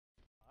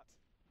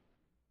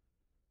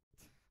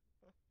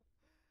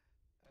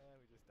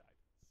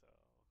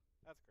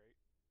That's great.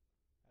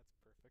 That's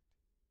perfect.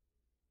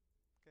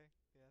 Okay,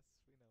 yes,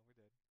 we know we're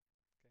dead.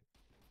 Okay.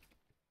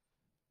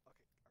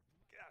 Okay,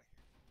 get out of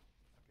here.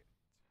 Okay,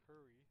 let's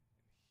hurry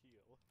and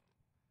heal.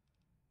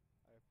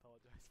 I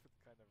apologize for the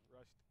kind of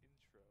rushed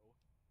intro,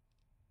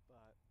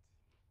 but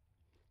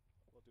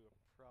we'll do a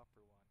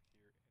proper one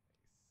here in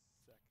a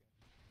second.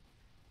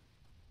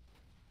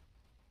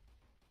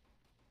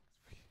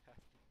 Because we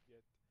have to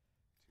get to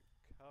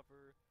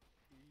cover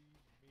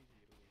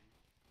immediately.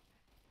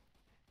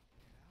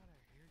 Get out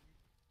of here,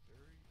 you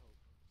dirty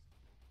hobos.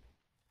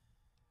 Okay.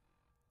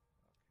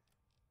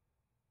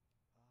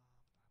 How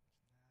much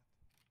in that?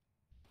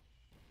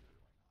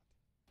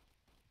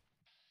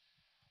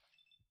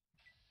 Sure,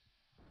 why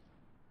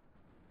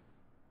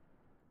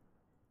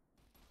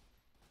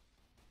not?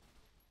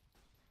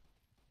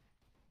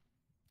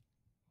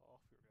 Oh,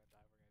 if we're gonna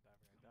die, we're gonna die,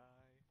 we're gonna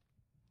die.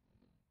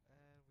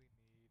 And we need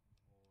more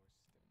stim packs.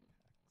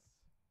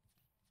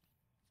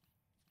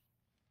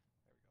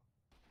 There we go. Get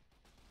out of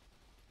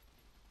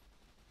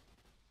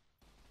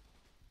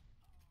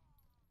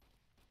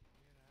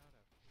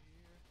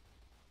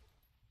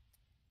here.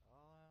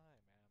 I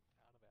am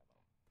out of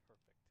ammo.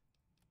 Perfect.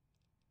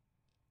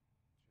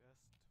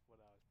 Just what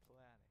I was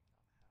planning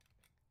on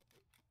happening.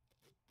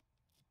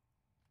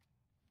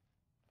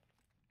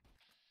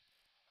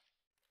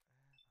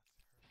 And let's hurry.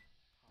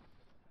 Pop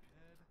him on the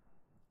head.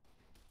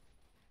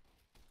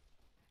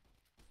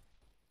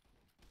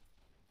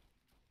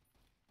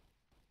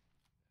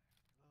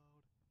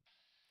 Reload.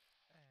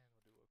 And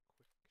we'll do a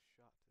quick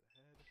shot to the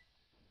head.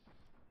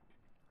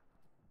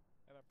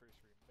 And I'm pretty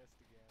sure he missed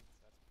again,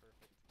 so that's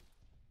perfect.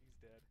 He's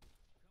dead.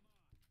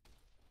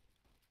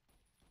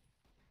 Come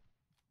on.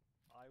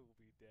 I will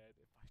be dead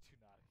if I do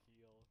not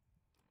heal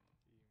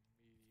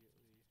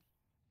immediately.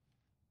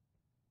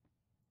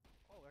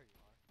 Oh, there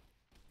you are.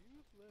 You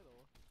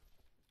little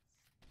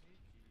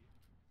sneaky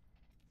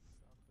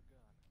son of a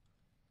gun.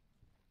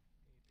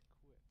 You need to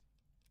quit.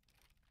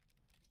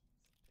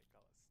 Let's take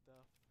all this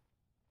stuff.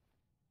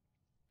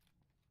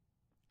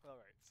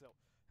 Alright, so,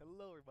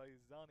 hello everybody,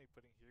 Zani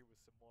putting here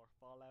with some more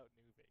Fallout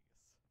New Vegas.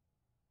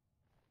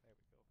 There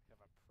we go, we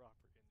have a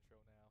proper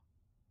intro now.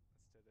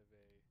 Instead of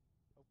a...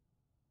 oh,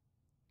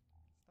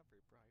 it's not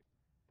very bright.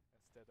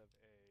 Instead of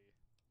a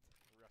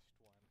rushed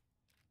one.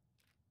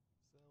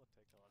 So, we'll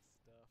take all this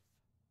stuff.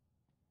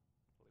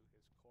 Loot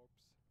his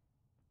corpse.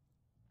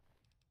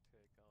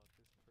 Take all of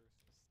this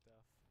person's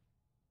stuff.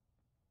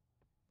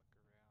 Look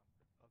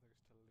around for others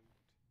to loot.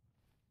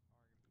 Already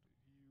looted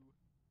you.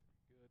 Very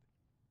good.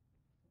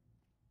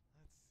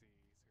 Let's see,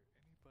 is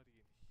there anybody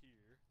in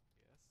here?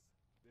 Yes,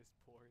 this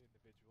poor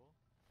individual.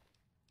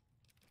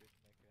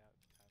 Didn't make it out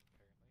in time,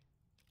 apparently.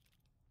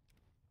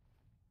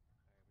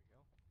 There we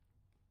go.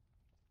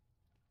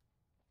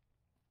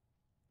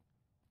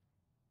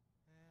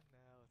 And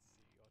now let's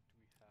see, what do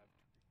we have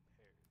to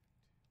repair?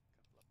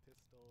 A couple of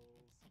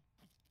pistols.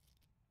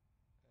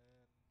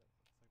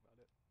 And that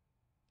looks like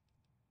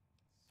about it.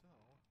 So,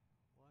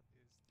 what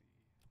is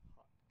the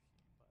hotkey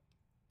button?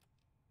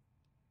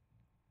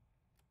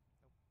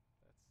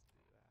 Nope, let's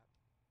do that.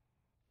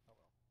 Oh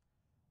well.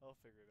 I'll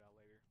figure it out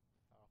later,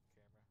 off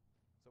camera.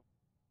 So,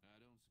 I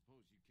don't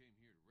suppose you came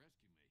here to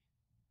rescue me.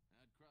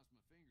 I'd cross my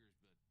fingers,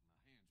 but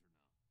my hands are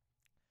numb.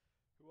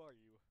 who are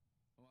you?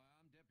 Oh,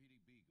 I'm Deputy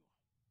Beagle,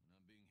 and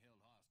I'm being held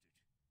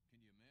hostage.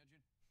 Can you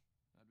imagine?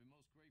 I'd be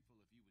most grateful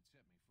if you would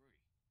set me free.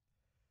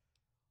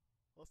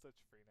 I'll set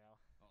you free now.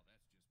 Oh, that's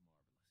just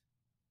marvelous.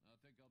 I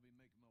think I'll be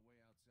making my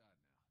way outside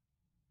now.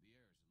 The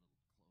air is a little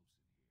close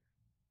in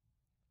here.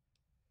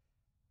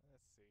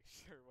 Let's see,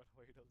 sure, one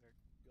way doesn't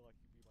feel like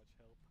you'd be much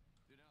help.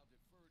 Then I'll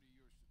defer to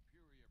your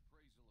superior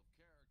appraisal of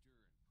character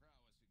and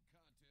prowess in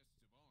contests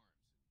of arms,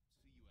 and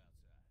see you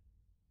outside.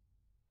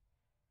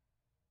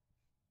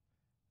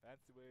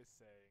 Fancy way of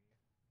saying,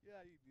 yeah,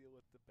 you deal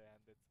with the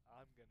bandits,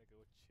 I'm gonna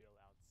go chill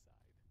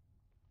outside.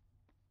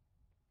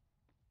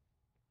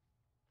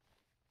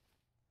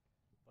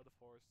 But of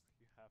course,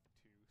 you have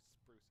to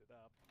spruce it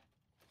up,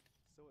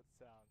 so it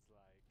sounds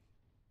like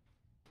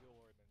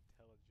you're an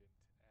intelligent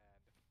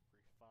and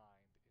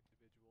refined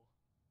individual.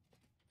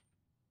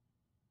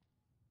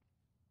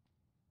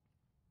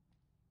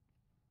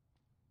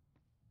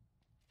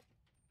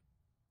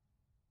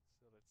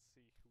 So let's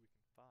see who we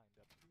can find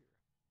up here.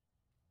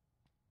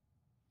 So far,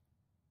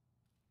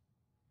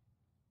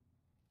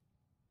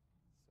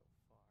 nobody.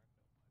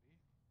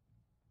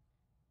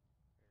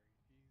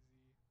 Very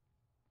easy.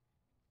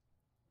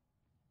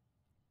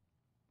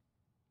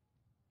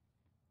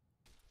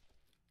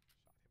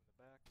 Shot him in the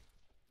back.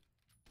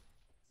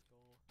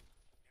 Skull.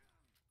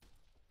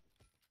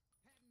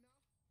 Had enough?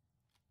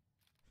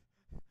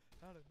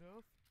 Not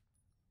enough?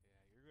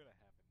 Yeah, you're gonna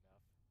have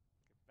enough.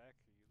 Get back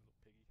here, you little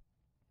piggy.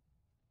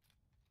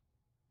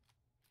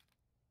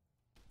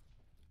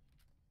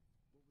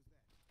 What was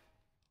that?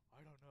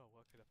 I don't know,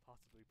 what could it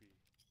possibly be?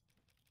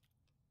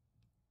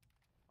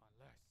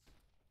 Unless...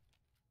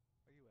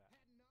 where you at?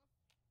 Had enough?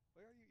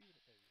 Where are you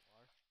even? There you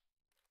are.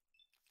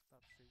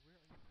 About to say, where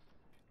are you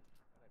even? And I missed,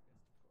 of course.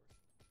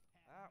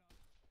 Had Ow! enough?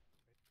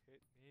 It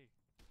hit me.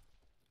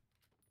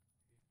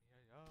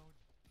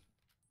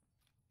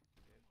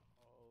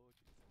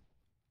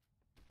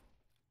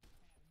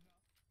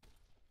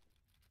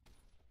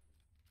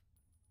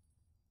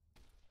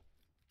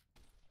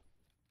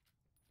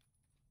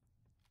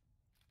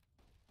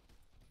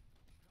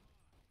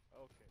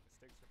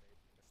 Mistakes were made.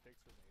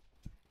 Mistakes were made.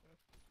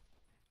 Mistakes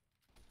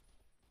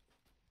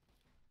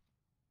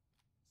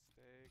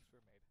were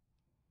made.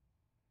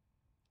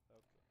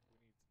 Okay, we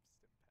need some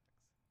stim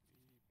packs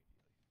immediately.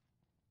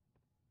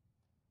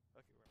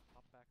 Okay, we're gonna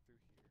pop back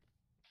through here.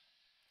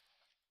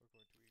 We're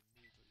going to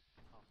immediately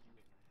pop you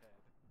in the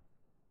head.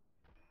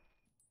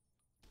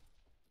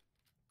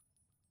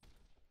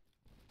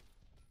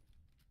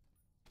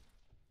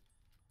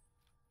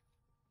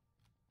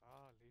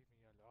 Ah, leave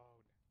me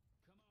alone.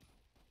 Come on.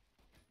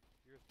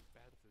 You're as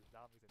bad as the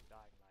zombies in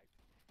Dying Light.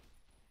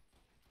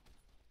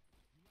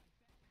 You like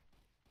that?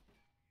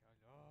 Leave me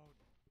alone.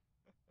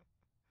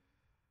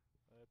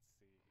 Let's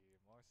see here,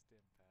 more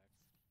stim packs.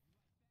 You like that?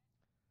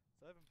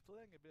 So I've been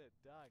playing a bit of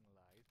Dying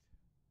Light,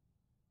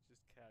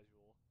 just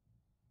casual,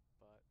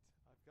 but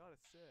I've got to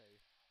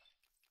say,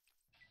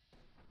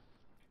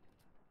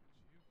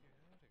 would you get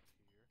out of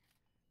here?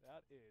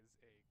 That is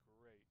a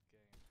great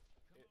game.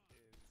 Come It on.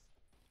 is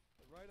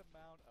the right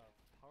amount of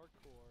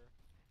hardcore,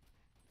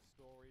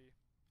 story,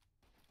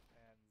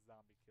 and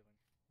zombie killing.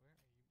 Where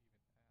are you even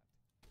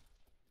at?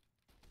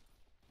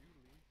 You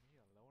leave me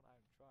alone.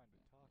 I'm trying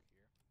to talk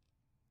here.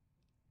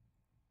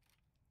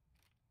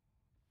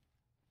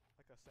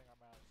 Like I was saying,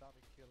 I'm out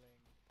zombie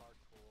killing,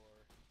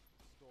 parkour,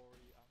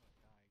 story. I'm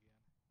gonna die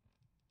again.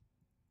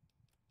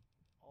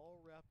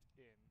 All wrapped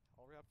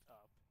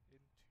up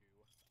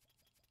into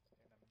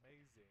an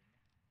amazing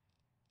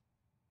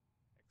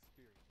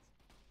experience.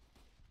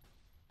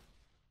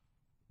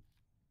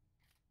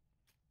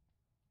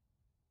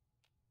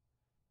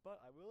 But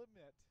I will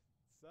admit,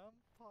 some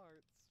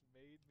parts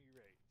made me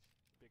rage,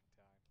 big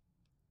time.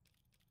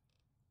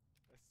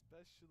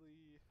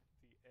 Especially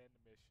the end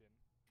mission.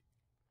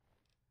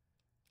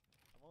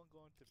 I won't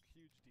go into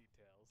huge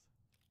details,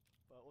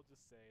 but we'll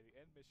just say the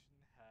end mission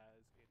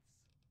has its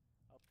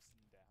ups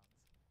and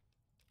downs.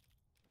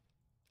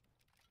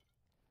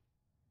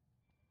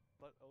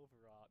 But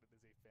overall, it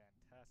is a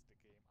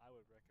fantastic game. I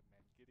would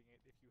recommend getting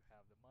it if you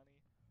have the money,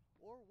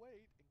 or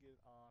wait and get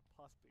it on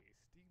possibly a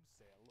Steam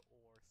sale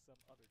or some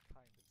other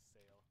kind of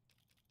sale.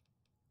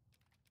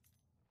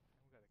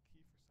 And we got a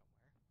key for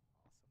somewhere.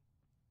 Awesome.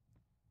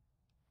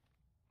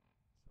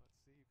 So let's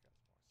see, we've got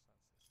some more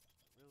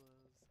sunset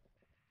gorillas.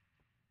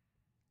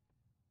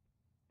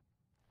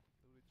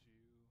 Looted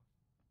you.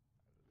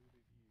 I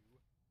looted you.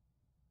 Yep. Let's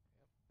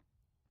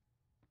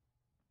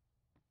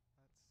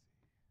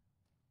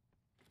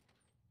see.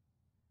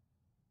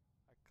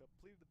 I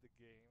completed the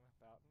game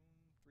about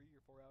 3 or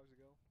 4 hours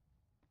ago.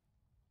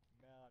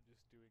 Now I'm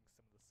just doing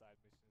some of the side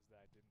missions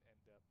that I didn't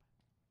end up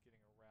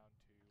getting around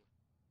to.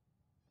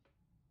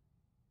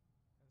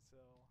 And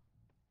so,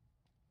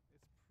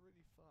 it's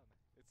pretty fun.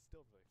 It's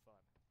still really fun.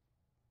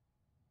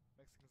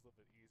 Makes things a little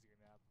bit easier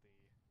now that the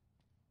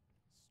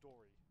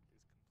story is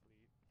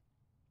complete.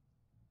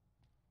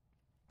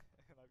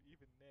 And I've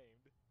even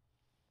named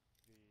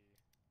the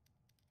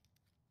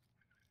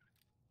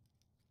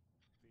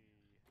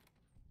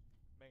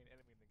main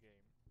enemy in the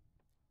game,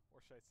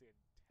 or should I say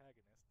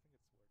antagonist, I think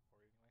it's the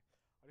word for it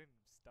anyway. I named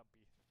him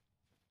Stumpy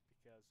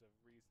because of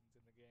reasons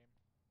in the game.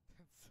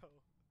 And so,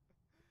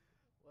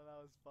 when I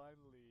was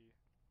finally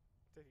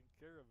taking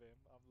care of him,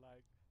 I'm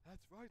like,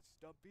 that's right,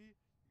 Stumpy,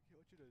 you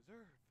get what you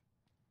deserve.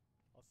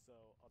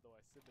 Also, although I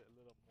said it a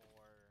little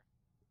more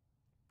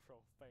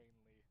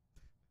profanely,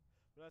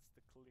 but that's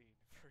the clean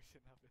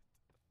version of it.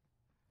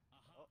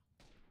 Uh-huh. Oh,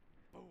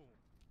 boom!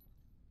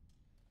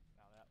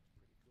 Now that was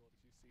pretty cool.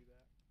 Did you see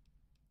that?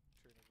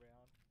 Turn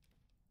around,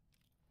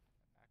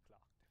 and I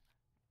clocked him.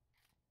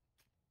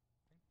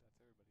 I think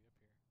that's everybody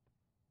up here.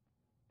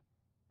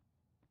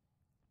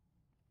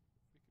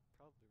 We could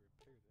probably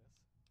repair this.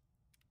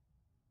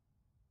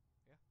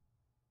 Yeah.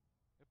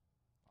 Yep.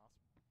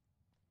 Awesome.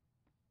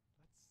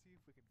 Let's see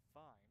if we can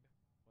find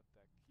what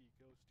that key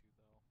goes to,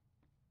 though.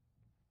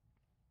 I don't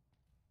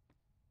think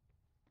there's anything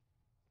up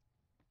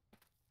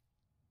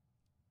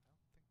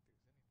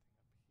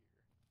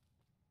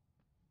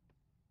here.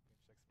 We can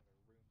check some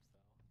other rooms,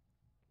 though.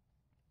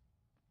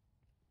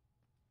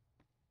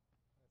 Let's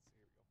see, here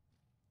we go.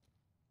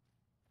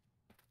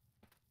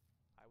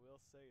 I will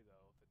say,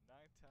 though, the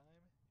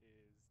nighttime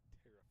is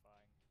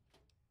terrifying.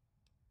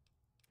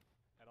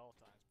 At all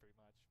times, pretty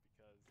much,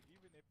 because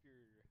even if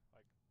you're,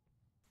 like,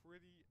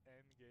 pretty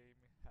endgame,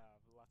 have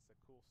lots of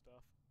cool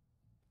stuff,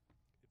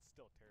 it's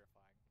still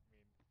terrifying. I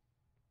mean,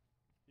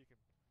 you can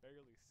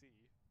barely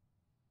see,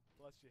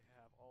 plus you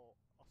have all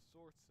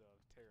sorts of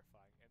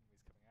terrifying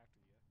enemies coming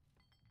after you.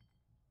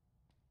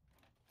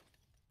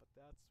 But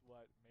that's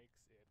what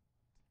makes it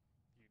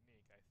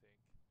unique, I think,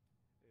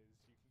 is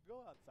you can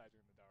go outside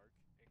during the dark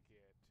and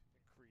get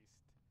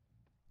increased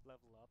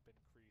level up,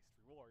 increased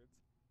rewards,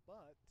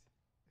 but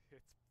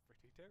it's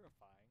pretty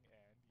terrifying,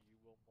 and you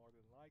will more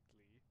than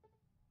likely,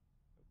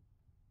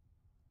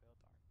 well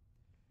darn,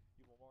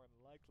 you will more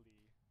than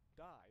likely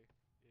die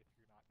if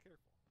you're not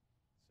careful.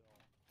 So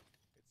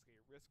it's a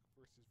risk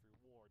versus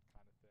reward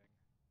kind of thing.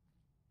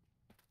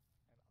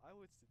 And I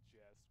would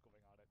suggest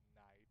going out at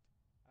night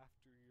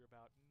after you're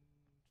about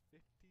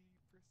 50%.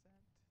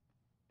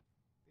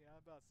 Yeah,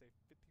 I'm about to say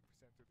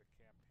 50% through the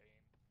campaign.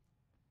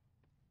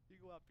 You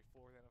go out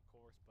before then, of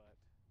course, but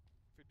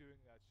if you're doing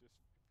that, if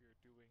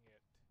you're doing it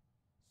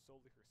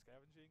solely for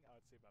scavenging, I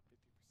would say about 50%.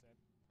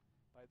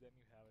 By then,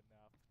 you have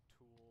enough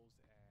tools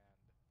and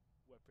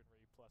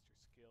weaponry, plus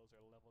your skills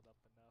are leveled up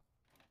enough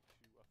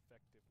to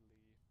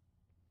effectively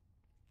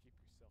keep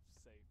yourself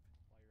safe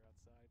while you're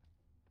outside.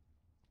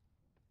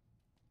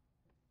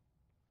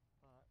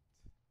 But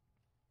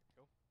there we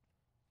go.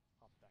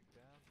 Hop back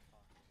down,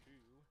 talk to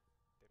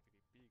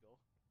Deputy Beagle.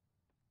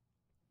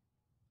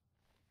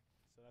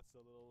 So that's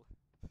a little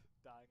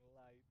dying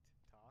light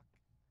talk.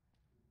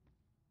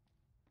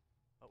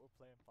 But we're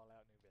playing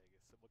Fallout New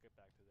Vegas, so we'll get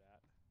back to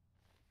that.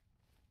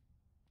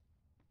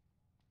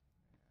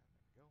 And there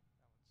we go.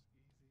 That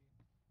one's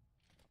easy.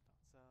 Hop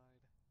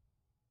outside.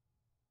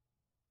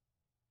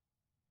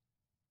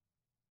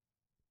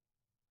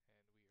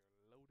 And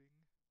we are loading.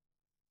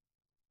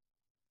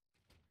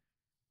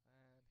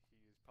 And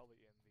he is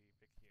probably in the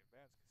Vicky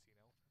Advance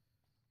Casino,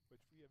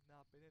 which we have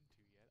not been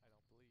into yet, I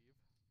don't believe.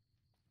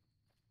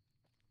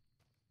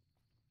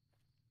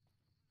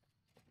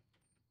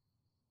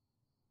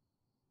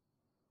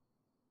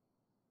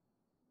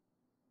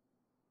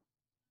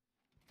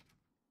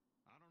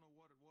 I don't know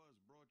what it was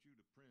brought you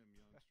to Prim,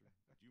 youngster,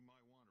 but you might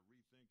want to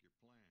rethink your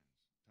plans.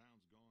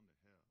 Town's gone to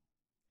hell.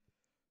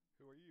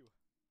 Who are you?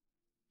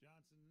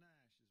 Johnson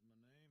Nash is my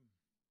name.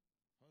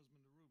 Husband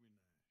to Ruby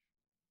Nash.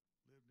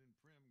 Lived in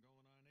Prim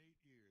going on 8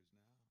 years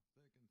now,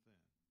 thick and thin.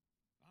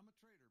 I'm a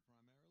trader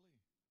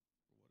primarily,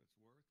 for what it's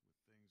worth,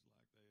 with things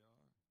like they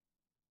are.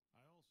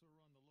 I also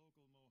run the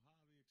local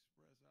Mojave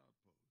Express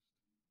outpost.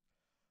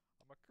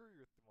 I'm a courier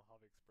with the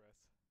Mojave Express.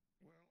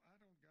 Well, I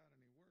don't got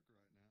any work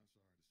right now,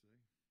 sorry to say.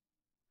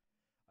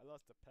 I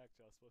lost a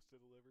package I was supposed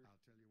to deliver. I'll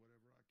tell you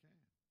whatever I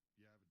can.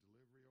 You have a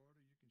delivery order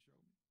you can show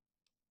me?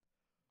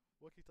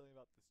 What can you tell me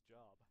about this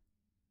job?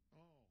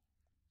 Oh,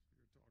 so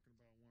you're talking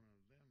about one of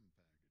them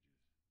packages.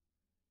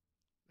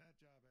 That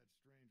job had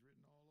strange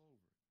written all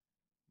over it,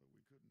 but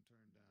we couldn't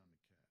turn down the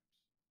caps.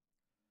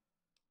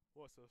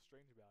 What's so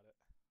strange about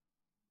it?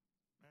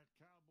 That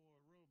cowboy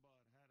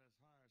robot had us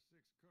hire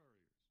 6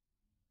 couriers.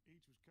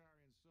 Each was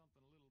carrying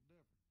something a little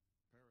different.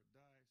 Pair of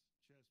dice,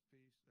 chess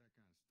piece, that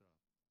kind of stuff.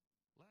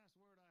 Last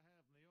word I have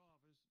from the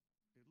office,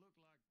 it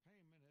looked like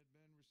payment had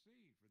been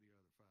received for the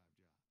other 5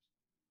 jobs.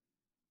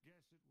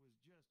 Guess it was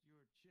just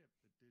your chip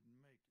that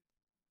didn't make it.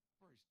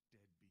 First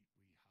deadbeat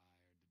we hired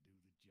to do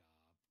the job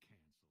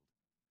canceled.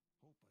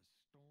 Hope a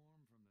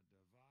storm from the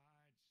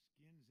divide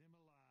skins him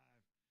alive.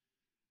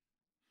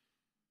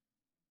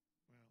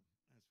 Well,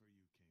 that's where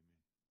you came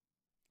in.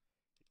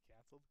 He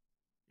canceled?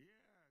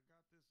 Yeah, I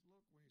got this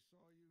look when he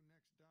saw you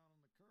next down on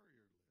the courier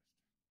list.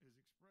 His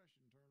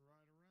expression turned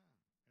right around.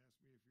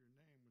 Asked me if your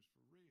name was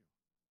for real.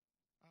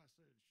 I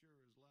said,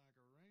 sure as like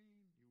a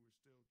rain, you were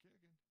still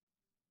kicking.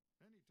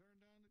 Then he turned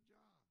down the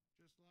job,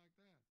 just like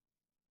that.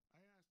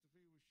 I asked if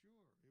he was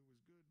sure it was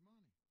good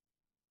money.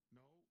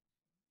 No,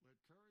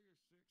 let Courier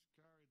 6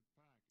 carry the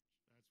package.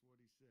 That's what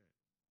he said.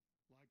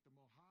 Like the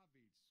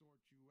Mojaves sort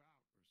you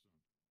out or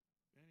something.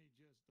 Then he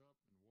just up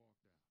and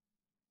walked out.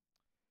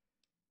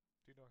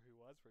 Do you know who he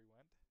was, where he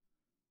went?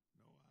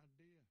 No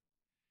idea.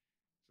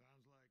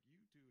 Sounds like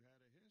you two had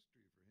a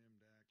history for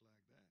him to act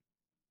like that.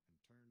 And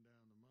turn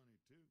down the money,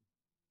 too.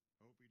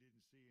 Hope he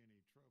didn't see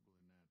any trouble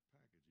in that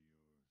package of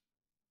yours.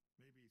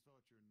 Maybe he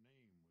thought your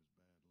name was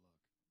bad luck.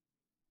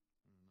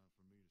 Enough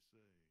for me to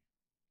say.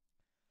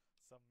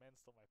 Some men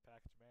stole my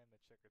package, man, in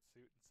a checkered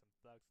suit, and some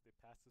thugs. Did they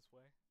pass this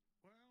way?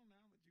 Well,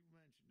 now that you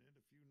mention it,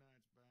 a few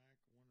nights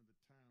back, one of the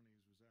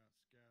townies was out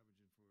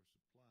scavenging for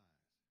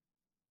supplies.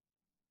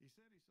 He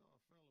said he saw a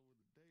fellow with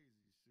a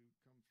daisy suit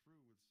come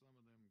through with some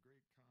of them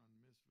Great Con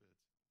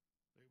misfits.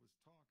 They was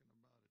talking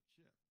about a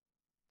chip.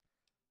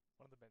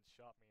 One of the men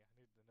shot me. I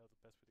needed to know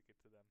the best way to get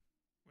to them.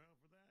 Well,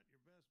 for that,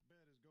 your best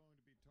bet is going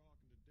to be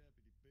talking to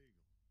Deputy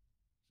Beagle.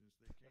 Since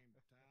they came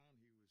to town,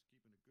 he was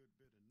keeping a good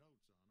bit of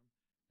notes on them,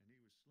 and he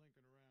was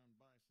slinking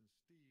around Bison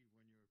Steve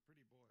when your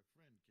pretty boy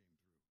friend came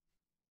through.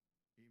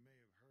 He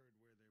may have heard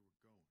where they were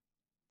going.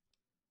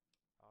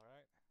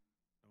 Alright.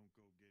 Don't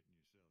go getting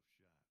yourself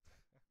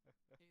shot.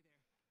 Hey there.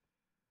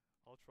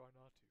 I'll try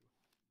not to.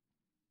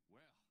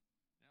 Well,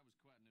 that was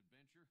quite an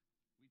adventure.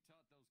 We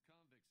taught those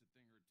convicts a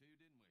thing or two,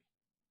 didn't we?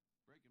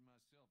 Breaking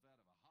myself out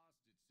of a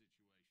hostage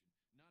situation.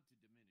 Not to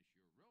diminish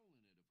your role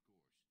in it, of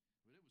course,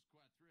 but it was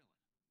quite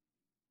thrilling.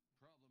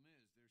 Problem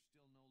is, there's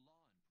still no law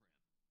in Prim.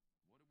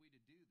 What are we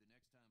to do the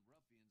next time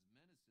ruffians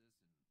menace us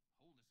and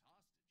hold us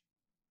hostage?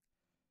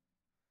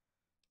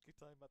 Can you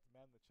tell me about the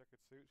man in the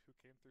checkered suit who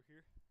came through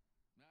here?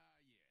 Ah,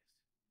 yes.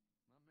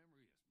 My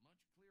memory is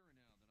much clearer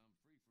now that I'm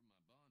free from my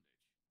bondage.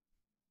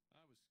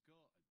 I was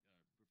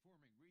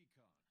performing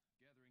recon,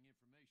 gathering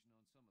information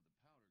on some of the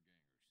powder gangers,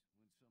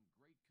 when some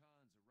great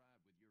cons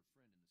arrived with your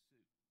friend in the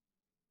suit.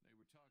 They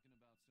were talking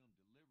about some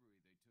delivery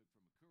they took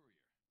from a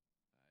courier.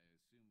 I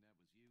assume that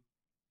was you?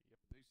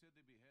 Yep. They said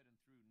they'd be heading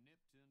through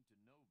Nipton to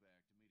Novak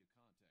to meet a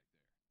contact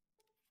there.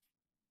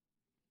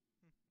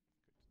 Good to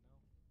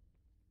know.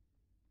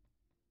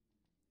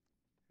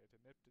 Head to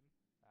Nipton,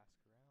 ask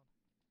around.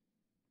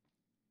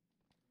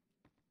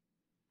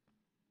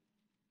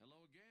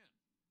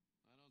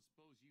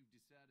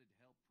 decided to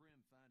help Prim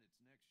find its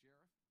next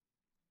sheriff?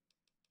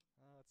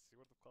 Let's see,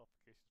 what are the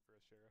qualifications for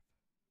a sheriff?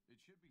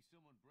 It should be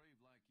someone brave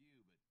like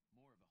you, but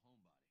more of a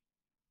homebody.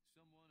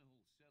 Someone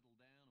who'll settle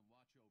down and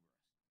watch over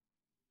us.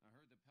 I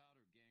heard the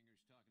powder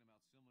gangers talking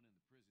about someone in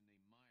the prison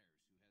named Myers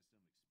who has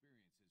some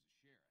experience as a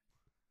sheriff.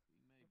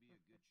 He may be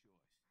a good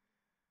choice.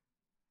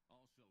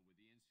 Also, with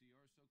the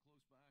NCR so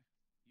close by,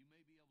 you may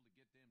be able to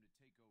get them to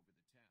take over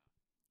the town.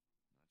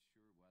 Not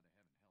sure why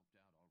they haven't helped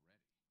out already.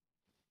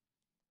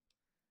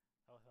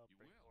 I'll help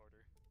You bring will?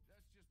 order.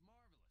 That's just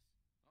marvelous.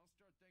 I'll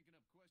start thinking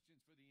up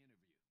questions for the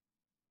interview.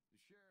 The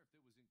sheriff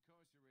that was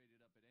incarcerated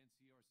up at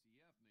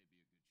NCRCF may be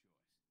a good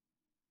choice.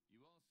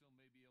 You also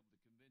may be able to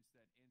convince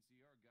that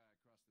NCR guy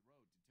across the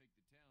road to take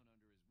the town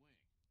under his wing.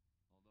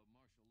 Although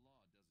martial law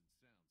doesn't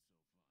sound so fun.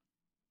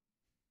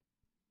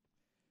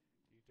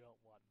 You don't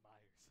want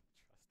Myers,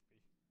 trust me.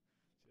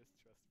 Just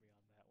trust me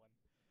on that one.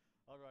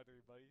 Alright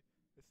everybody,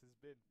 this has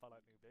been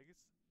Fallout New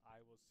Vegas.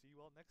 I will see you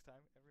all next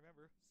time, and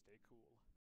remember, stay cool.